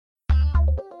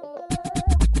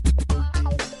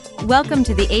Welcome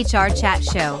to the HR Chat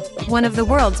Show, one of the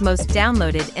world's most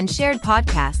downloaded and shared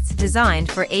podcasts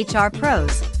designed for HR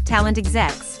pros, talent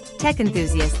execs, tech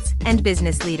enthusiasts, and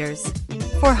business leaders.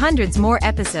 For hundreds more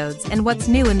episodes and what's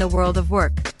new in the world of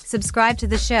work, subscribe to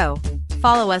the show,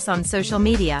 follow us on social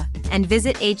media, and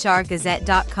visit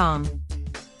hrgazette.com.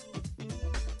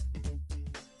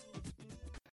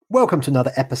 Welcome to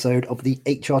another episode of the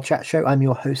HR Chat Show. I'm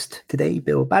your host today,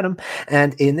 Bill Badham,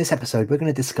 and in this episode, we're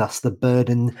going to discuss the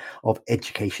burden of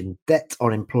education debt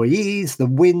on employees, the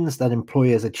wins that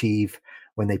employers achieve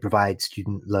when they provide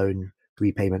student loan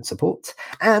repayment support,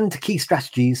 and key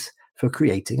strategies for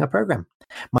creating a program.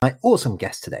 My awesome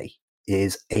guest today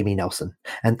is Amy Nelson,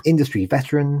 an industry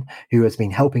veteran who has been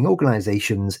helping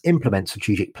organizations implement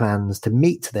strategic plans to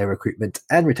meet their recruitment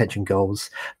and retention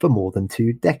goals for more than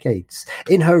 2 decades.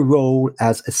 In her role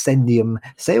as Ascendium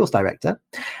Sales Director,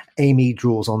 Amy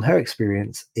draws on her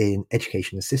experience in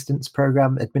education assistance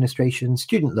program administration,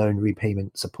 student loan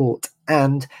repayment support,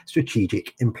 and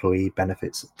strategic employee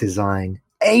benefits design.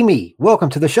 Amy,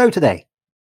 welcome to the show today.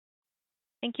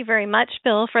 Thank you very much,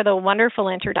 Bill, for the wonderful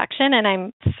introduction, and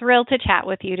I'm thrilled to chat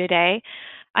with you today.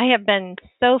 I have been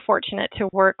so fortunate to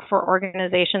work for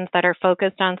organizations that are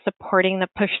focused on supporting the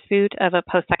pursuit of a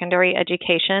post-secondary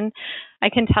education. I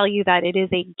can tell you that it is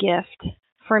a gift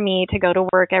for me to go to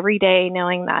work every day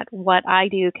knowing that what I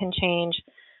do can change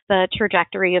the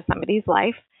trajectory of somebody's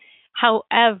life.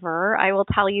 However, I will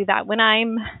tell you that when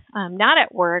I'm not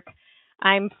at work,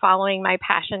 I'm following my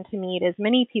passion to meet as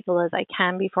many people as I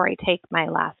can before I take my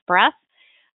last breath.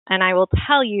 And I will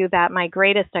tell you that my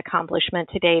greatest accomplishment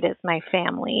to date is my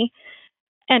family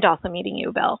and also meeting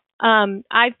you, Bill.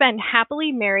 I've been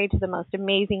happily married to the most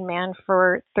amazing man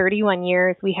for 31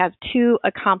 years. We have 2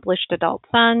 accomplished adult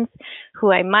sons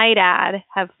who, I might add,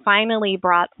 have finally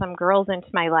brought some girls into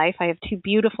my life. I have 2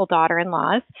 beautiful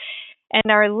daughter-in-laws.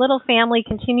 And our little family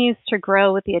continues to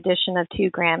grow with the addition of 2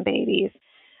 grandbabies.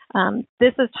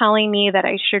 This is telling me that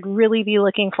I should really be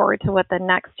looking forward to what the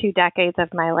next 2 decades of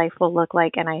my life will look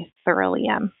like, and I thoroughly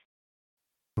am.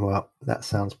 Well, that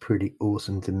sounds pretty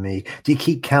awesome to me. Do you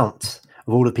keep count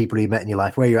of all the people you met in your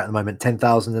life? Where are you at the moment?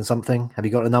 10,000 and something? Have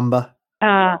you got a number?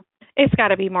 It's got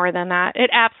to be more than that. It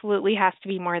absolutely has to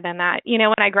be more than that. You know,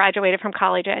 when I graduated from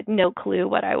college, I had no clue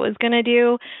what I was going to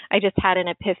do. I just had an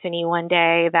epiphany one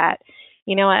day that,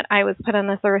 you know what, I was put on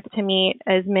this earth to meet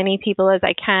as many people as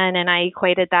I can, and I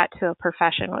equated that to a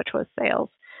profession, which was sales.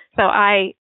 So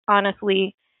I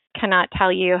honestly cannot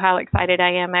tell you how excited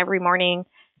I am every morning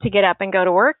to get up and go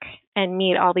to work and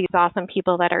meet all these awesome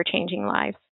people that are changing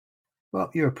lives. Well,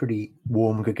 you're a pretty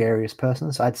warm, gregarious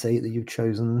person, so I'd say that you've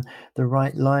chosen the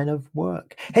right line of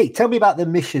work. Hey, tell me about the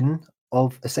mission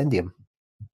of Ascendium.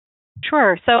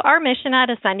 Sure. So our mission at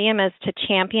Ascendium is to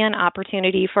champion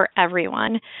opportunity for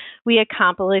everyone. We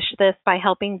accomplish this by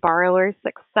helping borrowers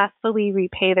successfully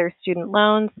repay their student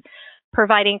loans,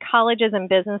 providing colleges and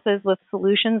businesses with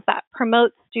solutions that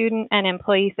promote student and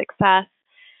employee success,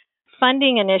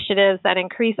 funding initiatives that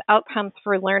increase outcomes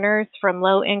for learners from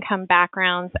low-income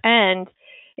backgrounds, and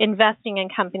investing in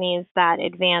companies that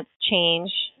advance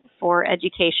change for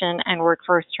education and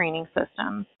workforce training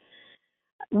systems.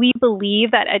 We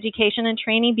believe that education and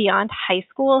training beyond high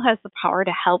school has the power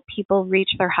to help people reach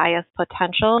their highest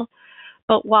potential.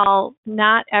 But while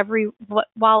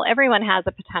everyone has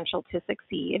a potential to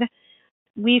succeed,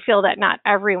 we feel that not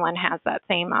everyone has that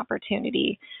same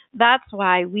opportunity. That's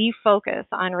why we focus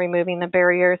on removing the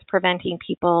barriers preventing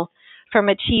people from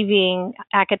achieving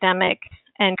academic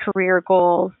and career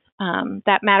goals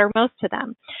that matter most to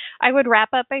them. I would wrap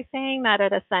up by saying that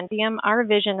at Ascendium, our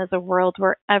vision is a world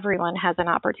where everyone has an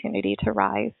opportunity to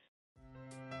rise.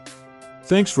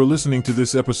 Thanks for listening to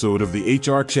this episode of the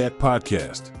HR Chat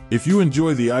Podcast. If you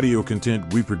enjoy the audio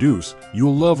content we produce,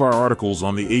 you'll love our articles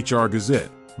on the HR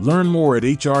Gazette. Learn more at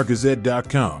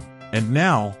hrgazette.com. And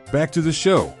now, back to the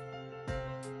show.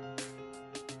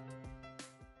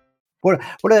 What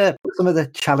are some of the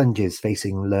challenges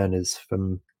facing learners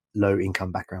from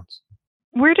low-income backgrounds?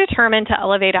 We're determined to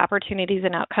elevate opportunities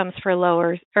and outcomes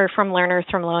for from learners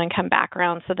from low-income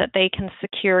backgrounds so that they can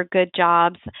secure good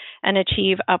jobs and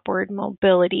achieve upward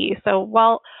mobility. So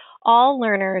while all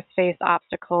learners face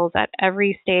obstacles at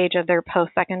every stage of their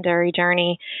post-secondary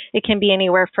journey, it can be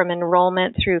anywhere from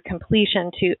enrollment through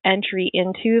completion to entry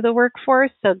into the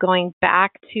workforce. So going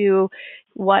back to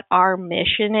what our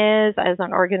mission is as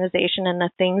an organization and the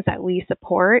things that we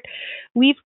support,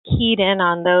 we've keyed in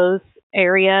on those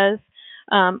areas.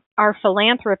 Our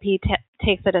philanthropy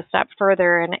takes it a step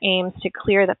further and aims to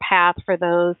clear the path for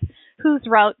those whose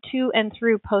route to and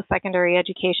through post-secondary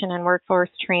education and workforce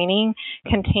training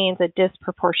contains a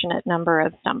disproportionate number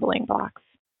of stumbling blocks.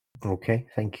 Okay,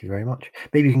 thank you very much.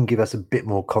 Maybe you can give us a bit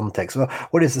more context.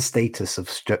 What is the status of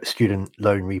student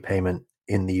loan repayment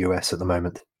in the US at the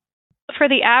moment? For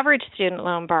the average student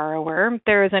loan borrower,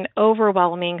 there is an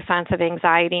overwhelming sense of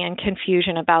anxiety and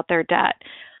confusion about their debt.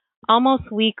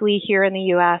 Almost weekly here in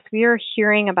the US, we are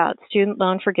hearing about student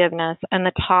loan forgiveness and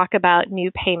the talk about new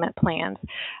payment plans.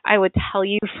 I would tell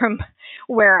you from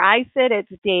where I sit,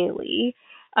 it's daily,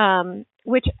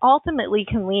 which ultimately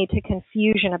can lead to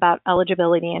confusion about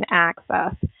eligibility and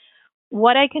access.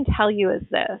 What I can tell you is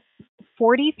this: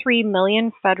 43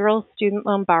 million federal student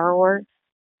loan borrowers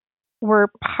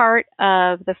were part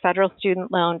of the federal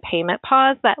student loan payment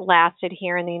pause that lasted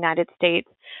here in the United States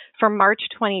from March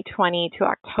 2020 to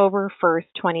October 1st,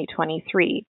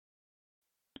 2023.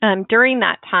 During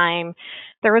that time,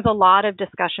 there was a lot of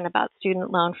discussion about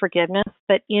student loan forgiveness,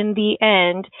 but in the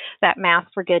end, that mass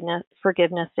forgiveness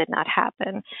did not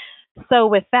happen. So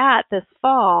with that, this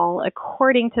fall,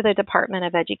 according to the Department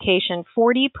of Education,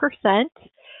 40%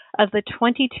 of the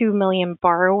 22 million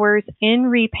borrowers in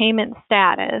repayment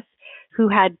status who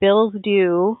had bills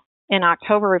due in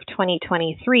October of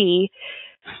 2023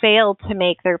 failed to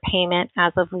make their payment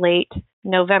as of late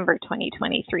November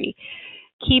 2023.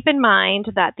 Keep in mind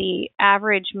that the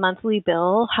average monthly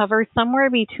bill hovers somewhere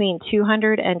between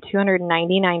 $200 and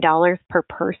 $299 per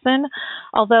person,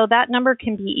 although that number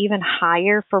can be even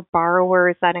higher for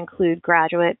borrowers that include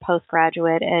graduate,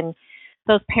 postgraduate, and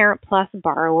those Parent Plus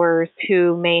borrowers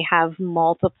who may have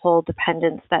multiple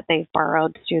dependents that they've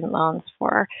borrowed student loans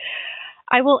for.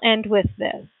 I will end with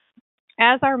this.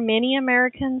 As are many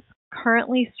Americans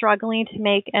currently struggling to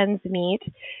make ends meet,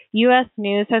 U.S.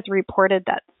 News has reported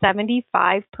that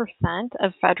 75%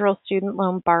 of federal student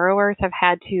loan borrowers have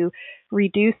had to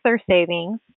reduce their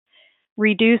savings,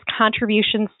 reduce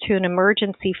contributions to an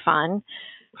emergency fund,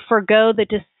 forgo the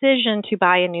decision to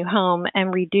buy a new home,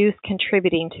 and reduce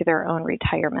contributing to their own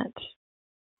retirement.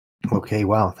 Okay,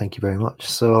 wow, thank you very much.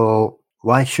 So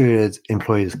why should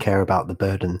employers care about the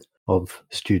burden of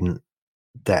student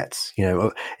debts?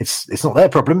 It's not their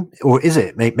problem, or is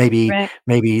it? Maybe Right.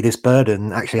 maybe this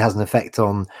burden actually has an effect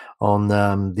on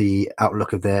the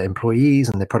outlook of their employees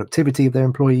and the productivity of their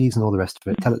employees and all the rest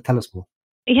of it. Tell us more.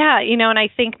 Yeah, and I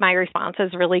think my response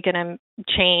is really going to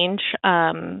change,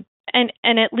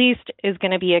 and at least is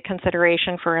going to be a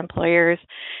consideration for employers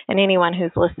and anyone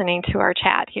who's listening to our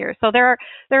chat here. So there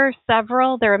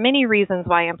are many reasons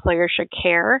why employers should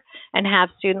care and have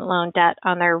student loan debt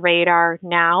on their radar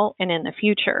now and in the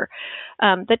future.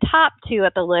 The top two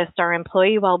at the list are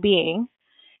employee well-being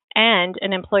and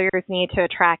an employer's need to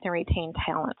attract and retain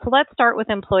talent. So let's start with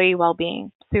employee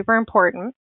well-being. Super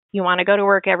important. You want to go to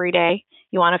work every day.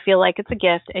 You want to feel like it's a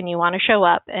gift, and you want to show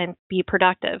up and be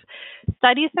productive.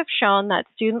 Studies have shown that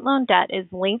student loan debt is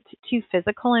linked to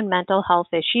physical and mental health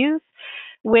issues,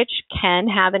 which can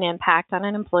have an impact on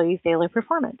an employee's daily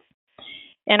performance.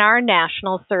 In our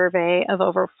national survey of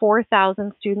over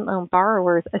 4,000 student loan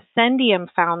borrowers, Ascendium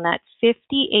found that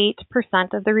 58%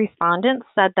 of the respondents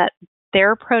said that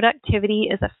their productivity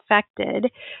is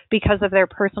affected because of their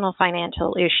personal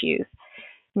financial issues.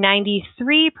 93%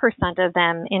 of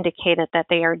them indicated that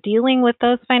they are dealing with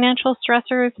those financial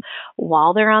stressors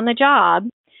while they're on the job,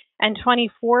 and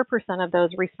 24% of those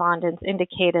respondents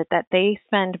indicated that they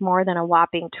spend more than a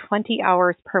whopping 20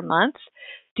 hours per month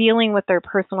dealing with their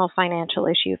personal financial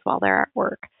issues while they're at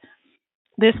work.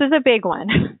 This is a big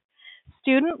one.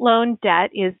 Student loan debt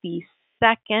is the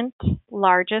second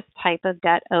largest type of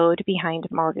debt owed behind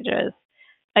mortgages.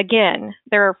 Again,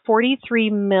 there are 43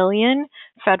 million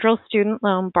federal student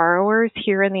loan borrowers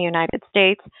here in the United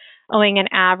States, owing an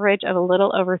average of a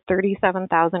little over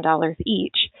 $37,000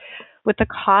 each. With the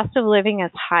cost of living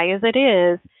as high as it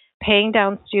is, paying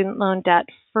down student loan debt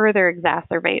further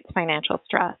exacerbates financial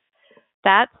stress.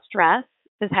 That stress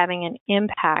is having an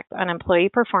impact on employee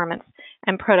performance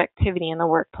and productivity in the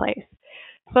workplace.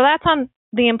 So that's on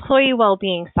the employee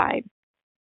well-being side.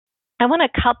 I want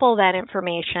to couple that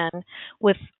information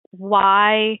with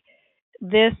why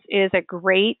this is a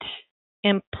great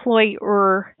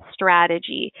employer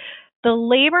strategy. The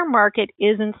labor market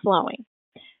isn't slowing.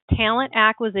 Talent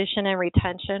acquisition and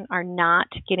retention are not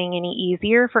getting any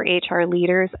easier for HR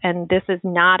leaders, and this is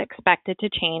not expected to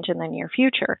change in the near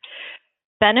future.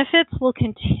 Benefits will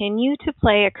continue to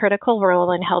play a critical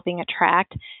role in helping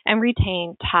attract and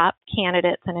retain top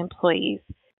candidates and employees.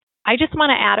 I just want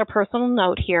to add a personal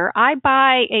note here. I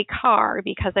buy a car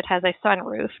because it has a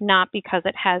sunroof, not because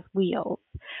it has wheels.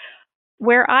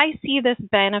 Where I see this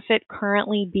benefit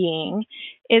currently being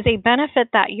is a benefit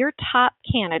that your top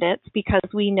candidates, because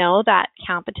we know that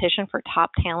competition for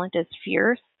top talent is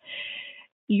fierce,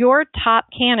 your top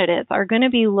candidates are going to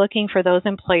be looking for those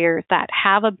employers that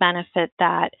have a benefit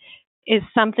that is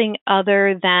something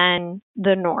other than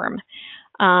the norm.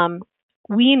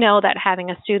 We know that having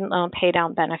a student loan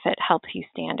paydown benefit helps you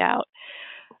stand out.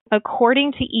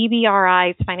 According to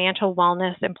EBRI's Financial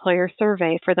Wellness Employer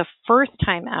Survey, for the first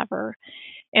time ever,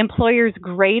 employers'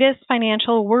 greatest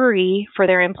financial worry for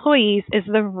their employees is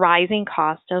the rising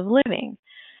cost of living.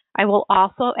 I will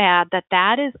also add that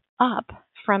that is up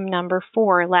from number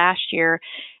 4 last year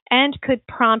and could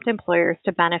prompt employers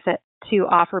to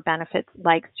offer benefits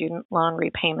like student loan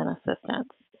repayment assistance.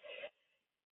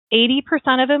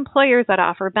 80% of employers that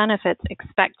offer benefits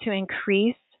expect to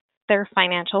increase their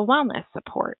financial wellness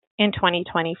support in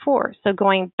 2024. So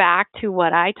going back to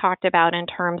what I talked about in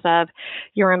terms of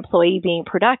your employee being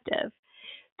productive,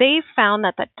 they've found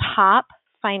that the top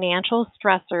financial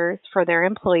stressors for their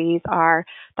employees are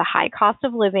the high cost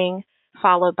of living,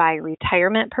 followed by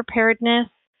retirement preparedness,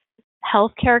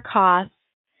 healthcare costs,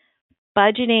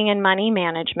 budgeting and money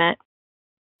management,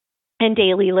 and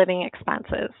daily living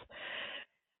expenses.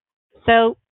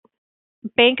 So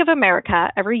Bank of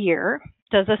America every year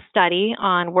does a study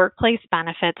on workplace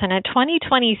benefits, and in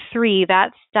 2023,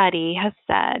 that study has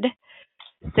said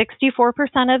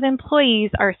 64% of employees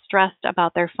are stressed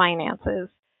about their finances.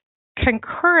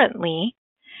 Concurrently,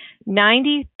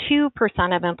 92%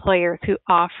 of employers who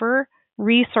offer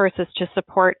resources to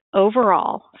support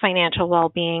overall financial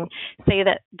well-being say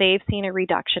that they've seen a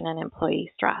reduction in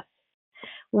employee stress.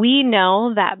 We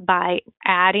know that by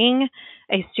adding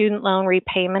a student loan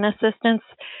repayment assistance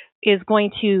is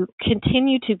going to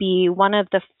continue to be one of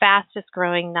the fastest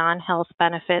growing non-health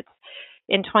benefits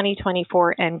in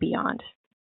 2024 and beyond.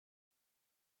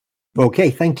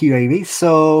 Okay, thank you, Amy.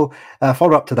 So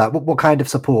follow up to that, what kind of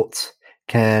support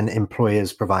can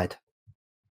employers provide?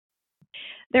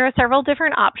 There are several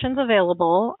different options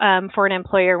available for an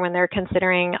employer when they're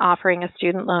considering offering a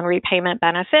student loan repayment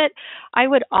benefit. I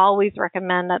would always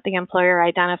recommend that the employer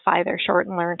identify their short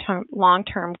and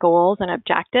long-term goals and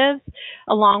objectives,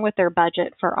 along with their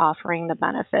budget for offering the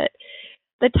benefit.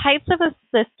 The types of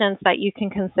assistance that you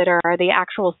can consider are the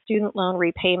actual student loan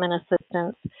repayment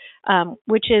assistance,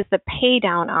 which is the pay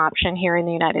down option here in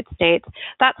the United States.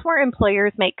 That's where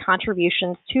employers make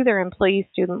contributions to their employees'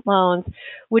 student loans,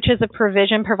 which is a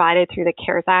provision provided through the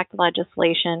CARES Act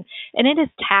legislation, and it is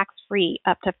tax-free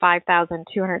up to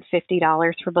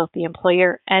 $5,250 for both the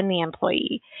employer and the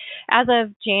employee. As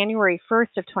of January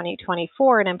 1st of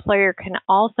 2024, an employer can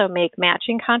also make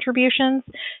matching contributions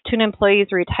to an employee's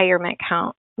retirement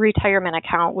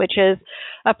account, which is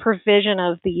a provision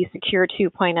of the Secure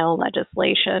 2.0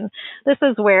 legislation. This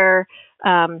is where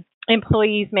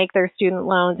employees make their student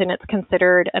loans, and it's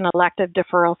considered an elective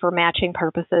deferral for matching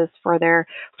purposes for their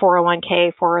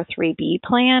 401k, 403b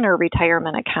plan, or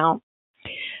retirement account.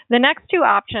 The next two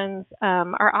options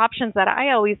are options that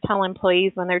I always tell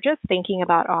employees when they're just thinking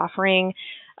about offering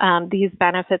these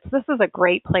benefits. This is a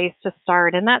great place to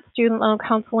start, and that's student loan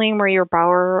counseling, where your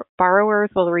borrowers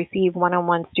will receive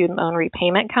one-on-one student loan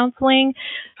repayment counseling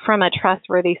from a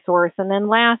trustworthy source. And then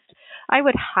last, I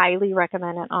would highly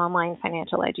recommend an online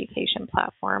financial education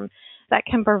platform that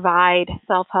can provide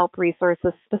self-help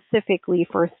resources specifically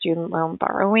for student loan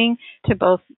borrowing to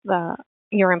both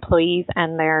your employees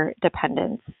and their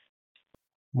dependents.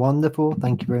 Wonderful.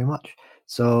 Thank you very much.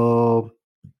 So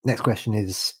next question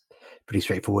is pretty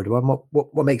straightforward.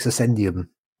 What makes Ascendium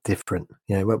different?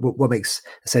 You know, what makes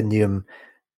Ascendium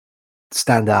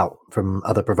stand out from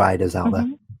other providers out there?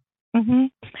 Mm-hmm.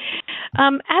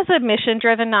 As a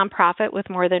mission-driven nonprofit with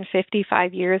more than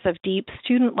 55 years of deep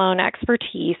student loan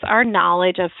expertise, our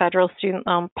knowledge of federal student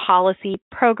loan policy,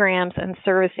 programs, and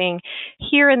servicing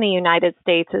here in the United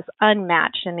States is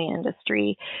unmatched in the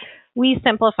industry. We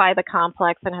simplify the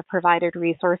complex and have provided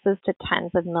resources to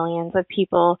tens of millions of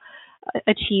people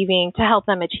to help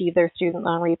them achieve their student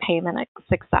loan repayment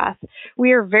success.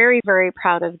 We are very, very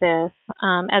proud of this.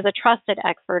 As a trusted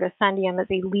expert, Ascendium is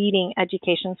a leading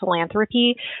education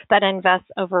philanthropy that invests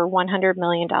over $100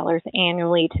 million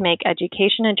annually to make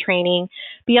education and training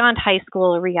beyond high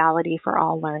school a reality for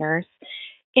all learners.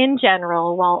 In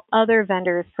general, while other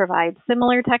vendors provide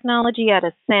similar technology, at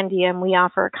Ascendium, we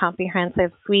offer a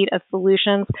comprehensive suite of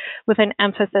solutions with an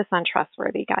emphasis on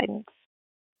trustworthy guidance.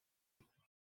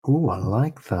 Oh, I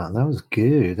like that. That was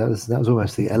good. That was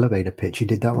almost the elevator pitch. You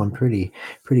did that one pretty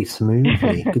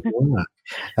smoothly. Good work.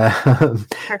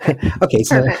 Okay,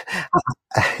 so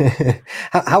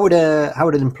how would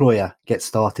an employer get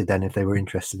started then if they were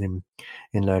interested in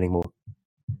learning more?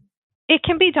 It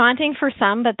can be daunting for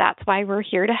some, but that's why we're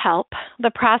here to help.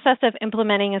 The process of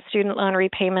implementing a student loan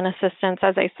repayment assistance,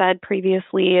 as I said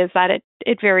previously, is that it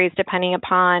varies depending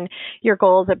upon your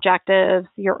goals, objectives,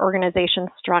 your organization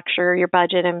structure, your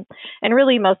budget, and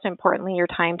really most importantly, your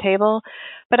timetable.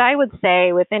 But I would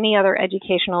say with any other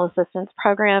educational assistance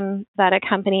program that a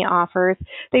company offers,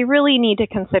 they really need to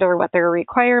consider what their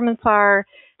requirements are.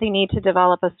 They need to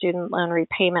develop a student loan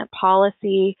repayment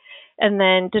policy and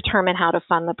then determine how to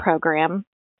fund the program.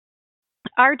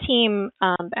 Our team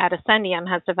at Ascendium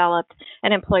has developed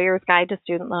an employer's guide to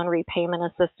student loan repayment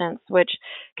assistance, which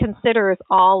considers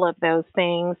all of those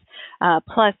things,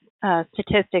 plus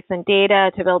statistics and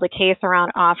data to build a case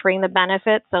around offering the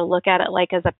benefits. So look at it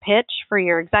like as a pitch for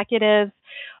your executives.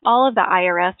 All of the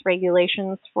IRS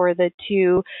regulations for the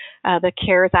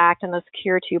CARES Act and the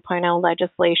Secure 2.0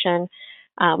 legislation.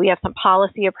 We have some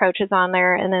policy approaches on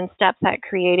there, and then steps at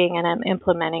creating and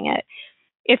implementing it.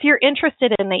 If you're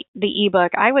interested in the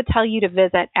ebook, I would tell you to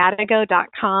visit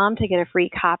attigo.com to get a free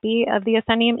copy of the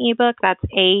Ascendium ebook. That's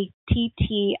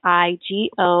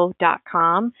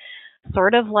attigo.com,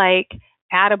 sort of like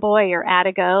attaboy or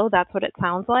attigo. That's what it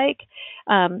sounds like.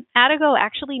 Attigo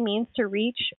actually means to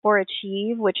reach or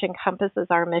achieve, which encompasses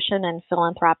our mission and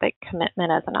philanthropic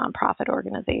commitment as a nonprofit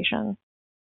organization.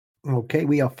 Okay,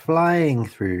 we are flying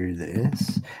through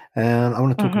this. I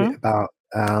want to talk a bit about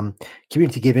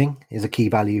community giving is a key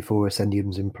value for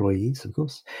Ascendium's employees, of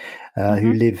course,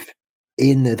 who live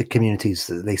in the communities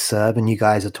that they serve. And you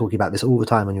guys are talking about this all the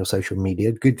time on your social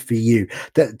media. Good for you.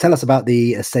 Tell us about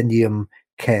the Ascendium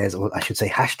Cares, or I should say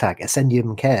hashtag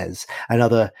Ascendium Cares, and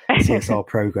other CSR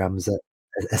programs that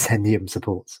Ascendium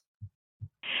supports.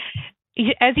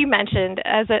 As you mentioned,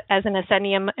 as an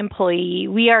Ascendium employee,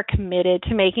 we are committed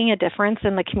to making a difference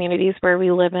in the communities where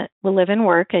we live and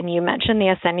work. And you mentioned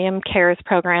the Ascendium Cares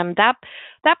program. That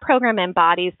program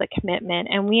embodies the commitment,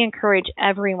 and we encourage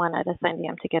everyone at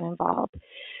Ascendium to get involved.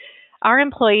 Our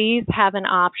employees have an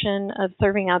option of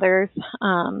serving others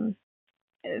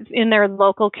in their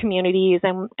local communities,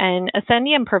 and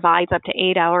Ascendium provides up to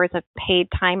 8 hours of paid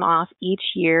time off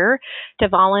each year to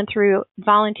volunteer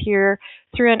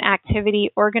through an activity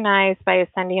organized by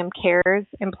Ascendium Cares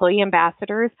employee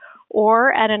ambassadors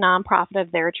or at a nonprofit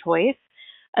of their choice.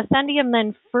 Ascendium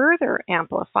then further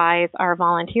amplifies our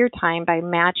volunteer time by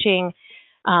matching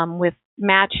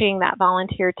that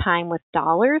volunteer time with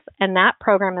dollars, and that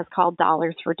program is called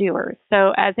Dollars for Doers.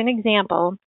 So as an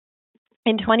example,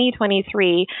 in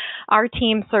 2023, our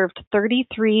team served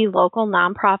 33 local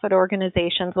nonprofit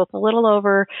organizations with a little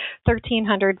over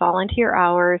 1,300 volunteer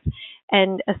hours,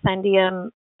 and Ascendium,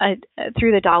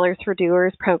 through the Dollars for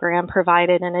Doers program,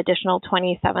 provided an additional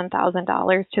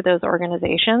 $27,000 to those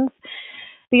organizations.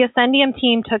 The Ascendium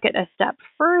team took it a step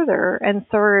further and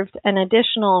served an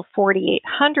additional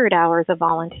 4,800 hours of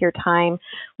volunteer time,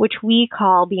 which we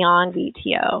call Beyond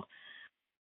VTO.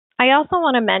 I also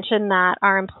want to mention that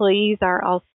our employees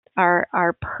are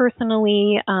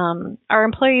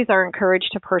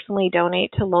encouraged to personally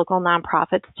donate to local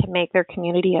nonprofits to make their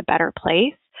community a better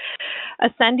place.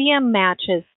 Ascendium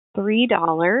matches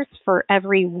 $3 for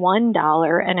every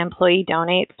 $1 an employee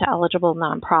donates to eligible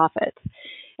nonprofits.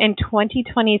 In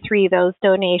 2023, those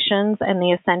donations and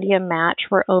the Ascendium match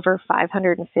were over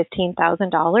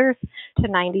 $515,000 to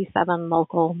 97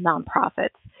 local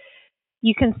nonprofits.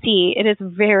 You can see it is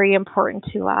very important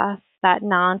to us, that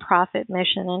nonprofit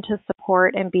mission, and to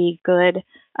support and be good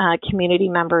community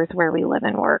members where we live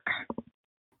and work.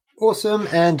 Awesome.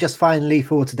 And just finally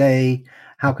for today,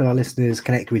 how can our listeners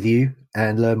connect with you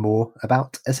and learn more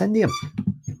about Ascendium?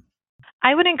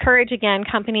 I would encourage, again,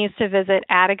 companies to visit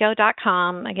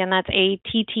attigo.com. Again, that's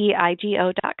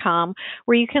attigo.com,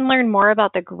 where you can learn more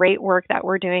about the great work that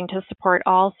we're doing to support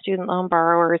all student loan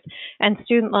borrowers and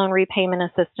student loan repayment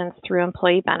assistance through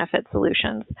employee benefit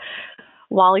solutions.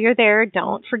 While you're there,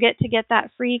 don't forget to get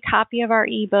that free copy of our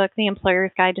ebook, The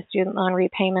Employer's Guide to Student Loan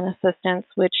Repayment Assistance,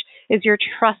 which is your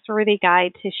trustworthy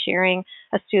guide to sharing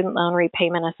a student loan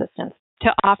repayment assistance,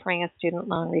 to offering a student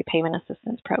loan repayment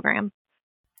assistance program.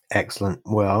 Excellent.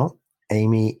 Well,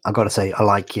 Amy, I got to say, I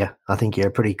like you. I think you're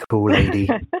a pretty cool lady.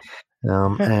 And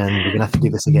we're going to have to do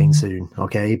this again soon.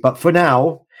 Okay. But for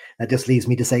now, that just leaves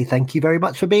me to say thank you very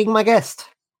much for being my guest.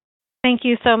 Thank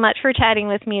you so much for chatting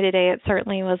with me today. It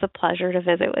certainly was a pleasure to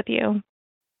visit with you.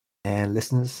 And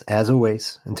listeners, as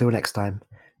always, until next time,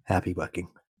 happy working.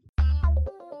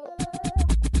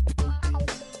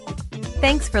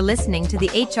 Thanks for listening to the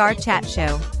HR Chat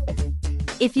Show.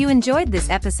 If you enjoyed this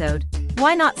episode,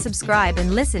 why not subscribe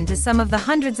and listen to some of the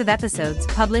hundreds of episodes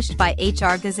published by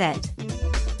HR Gazette?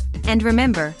 And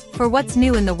remember, for what's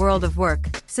new in the world of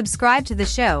work, subscribe to the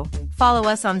show, follow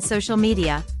us on social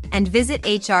media, and visit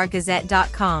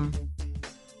hrgazette.com.